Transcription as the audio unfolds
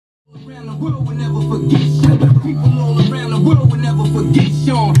Around the world will never forget Sean. People all around the world will never forget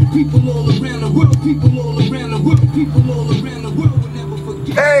Sean. People all around the world, people all around the world, people all around the world will never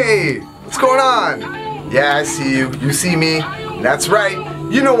forget. Hey, what's going on? Yeah, I see you. You see me. That's right.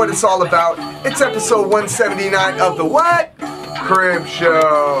 You know what it's all about. It's episode 179 of the what? Crib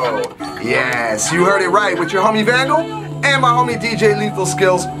Show. Yes, you heard it right with your homie Vandal and my homie DJ Lethal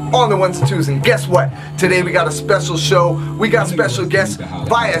Skills on the ones and twos. And guess what? Today we got a special show. We got special guests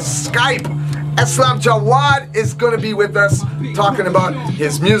via Skype. Aslam Jawad is going to be with us talking about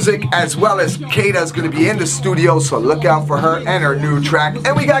his music, as well as Kata is going to be in the studio, so look out for her and her new track.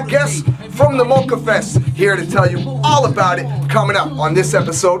 And we got guests from the Mocha Fest here to tell you all about it coming up on this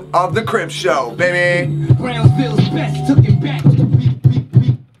episode of The Crib Show, baby. Brownsville's best took it back.